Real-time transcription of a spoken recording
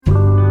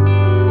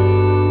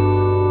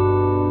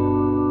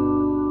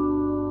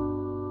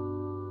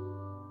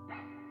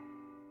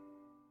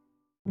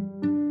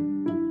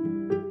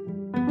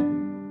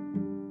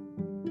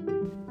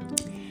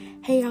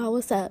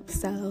What's up?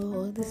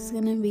 So this is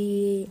gonna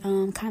be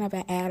kind of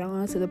an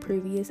add-on to the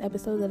previous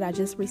episode that I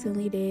just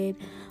recently did.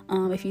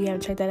 If you haven't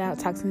checked that out,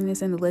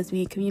 Toxicness in the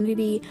Lesbian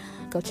Community,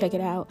 go check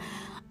it out.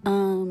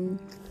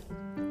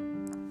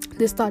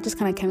 This thought just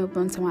kind of came up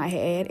into my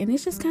head, and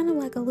it's just kind of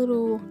like a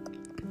little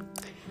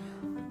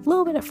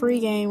bit of free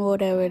game or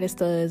whatever this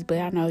does. But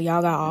I know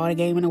y'all got all the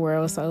game in the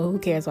world, so who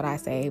cares what I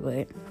say?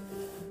 But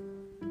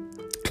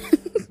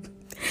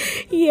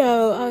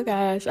oh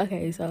gosh.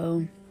 Okay,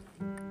 so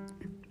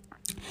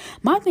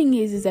my thing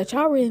is that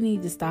y'all really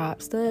need to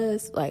stop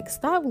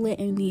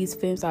letting these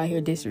femmes out here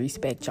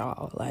disrespect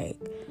y'all.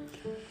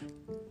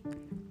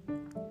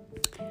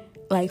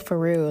 Like for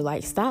real,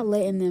 like stop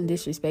letting them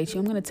disrespect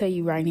you. I'm gonna tell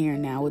you right here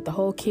and now with the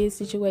whole kid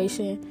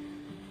situation.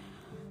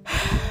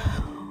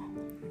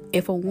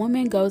 If a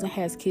woman goes and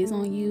has kids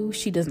on you,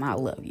 she does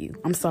not love you.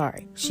 I'm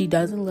sorry. She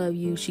doesn't love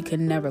you. She could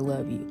never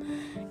love you.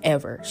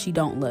 Ever. She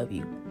don't love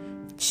you.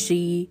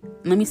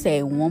 Let me say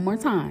it one more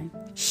time.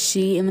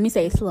 And let me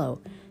say it slow.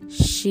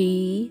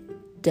 She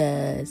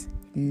does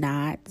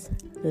not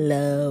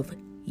love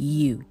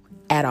you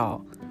at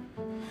all.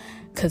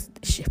 Because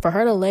for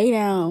her to lay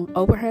down,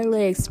 open her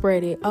legs,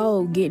 spread it,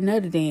 get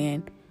nutted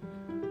in.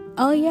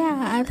 Oh,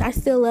 yeah, I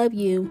still love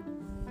you.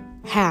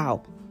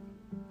 How?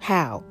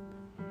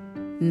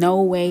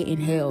 No way in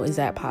hell is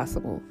that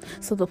possible.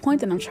 So the point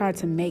that I'm trying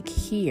to make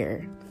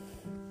here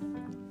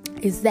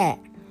is that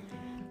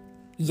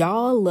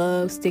y'all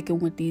love sticking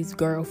with these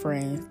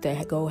girlfriends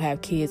that go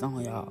have kids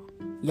on y'all.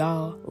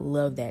 Y'all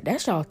love that.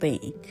 That's y'all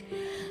thing.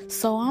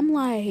 So I'm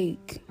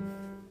like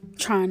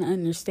trying to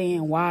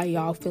understand why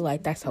y'all feel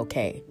like that's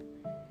okay.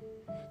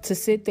 To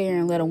sit there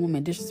and let a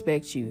woman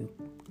disrespect you,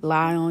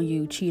 lie on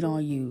you, cheat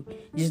on you,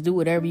 just do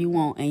whatever you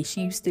want, and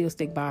she still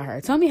stick by her.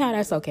 Tell me how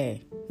that's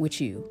okay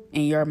with you,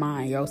 in your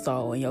mind, your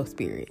soul, and your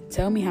spirit.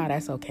 Tell me how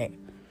that's okay.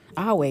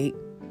 I'll wait.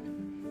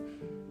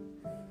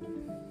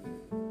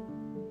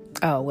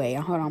 Oh, wait.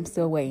 Hold on. I'm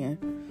still waiting.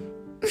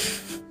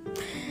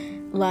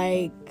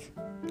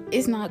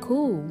 It's not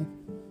cool.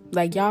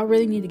 Y'all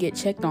really need to get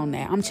checked on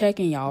that. I'm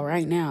checking y'all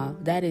right now.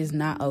 That is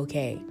not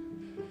okay.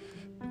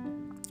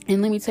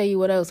 And let me tell you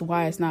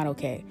why it's not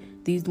okay.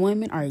 These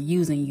women are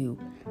using you.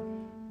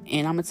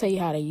 And I'm going to tell you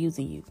how they're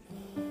using you.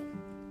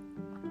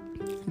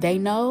 They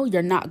know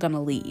you're not going to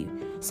leave.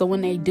 So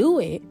when they do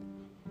it,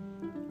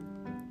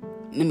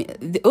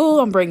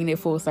 I'm bringing it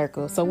full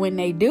circle. So when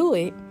they do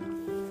it,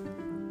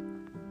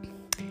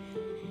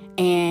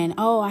 and,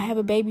 I have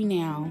a baby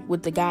now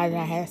with the guy that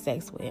I had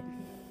sex with.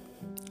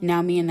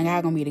 Now me and the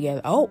guy gonna be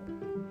together. Oh,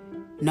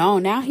 no,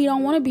 now he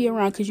don't want to be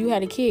around because you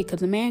had a kid.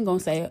 Because the man gonna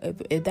say,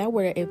 if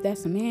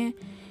that's a man,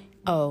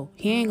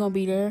 he ain't gonna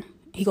be there.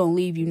 He gonna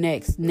leave you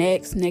next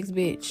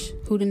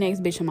bitch. Who the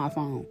next bitch on my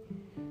phone?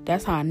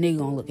 That's how a nigga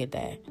gonna look at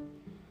that.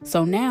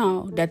 So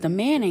now that the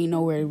man ain't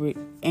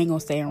gonna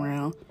stay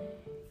around,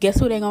 guess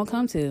who they gonna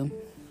come to?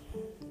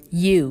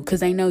 You,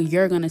 because they know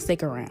you're gonna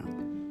stick around.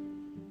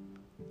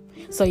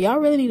 So y'all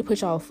really need to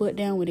put y'all foot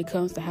down when it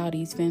comes to how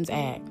these femmes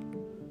act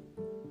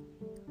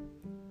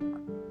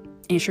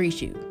and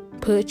treat you.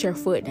 Put your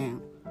foot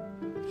down.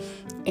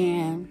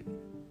 And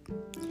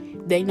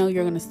they know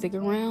you're going to stick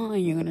around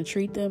and you're going to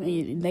treat them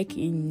and they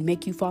can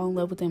make you fall in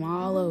love with them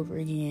all over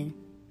again.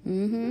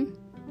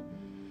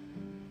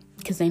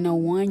 Because they know,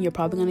 one, you're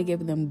probably going to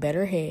give them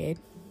better head.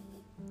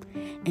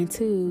 And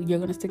two, you're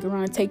going to stick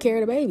around and take care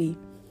of the baby.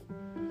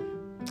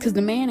 Because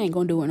the man ain't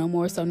going to do it no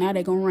more. So now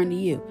they're going to run to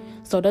you.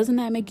 So doesn't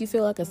that make you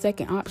feel like a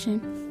second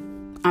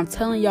option? I'm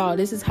telling y'all,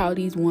 this is how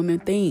these women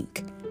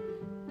think.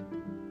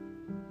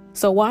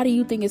 So why do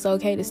you think it's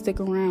okay to stick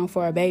around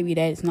for a baby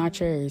that is not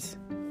yours?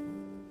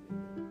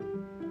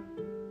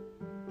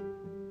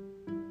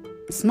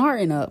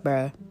 Smarten up,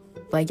 bruh.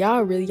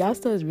 Y'all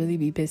still really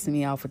be pissing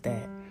me off with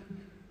that.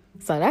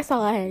 So that's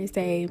all I had to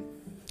say.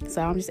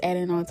 So I'm just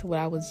adding on to what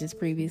I was just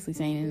previously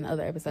saying in the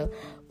other episode.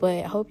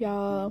 But I hope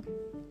y'all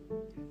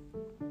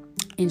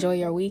enjoy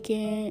your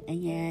weekend.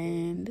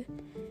 And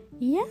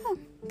yeah,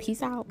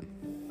 peace out.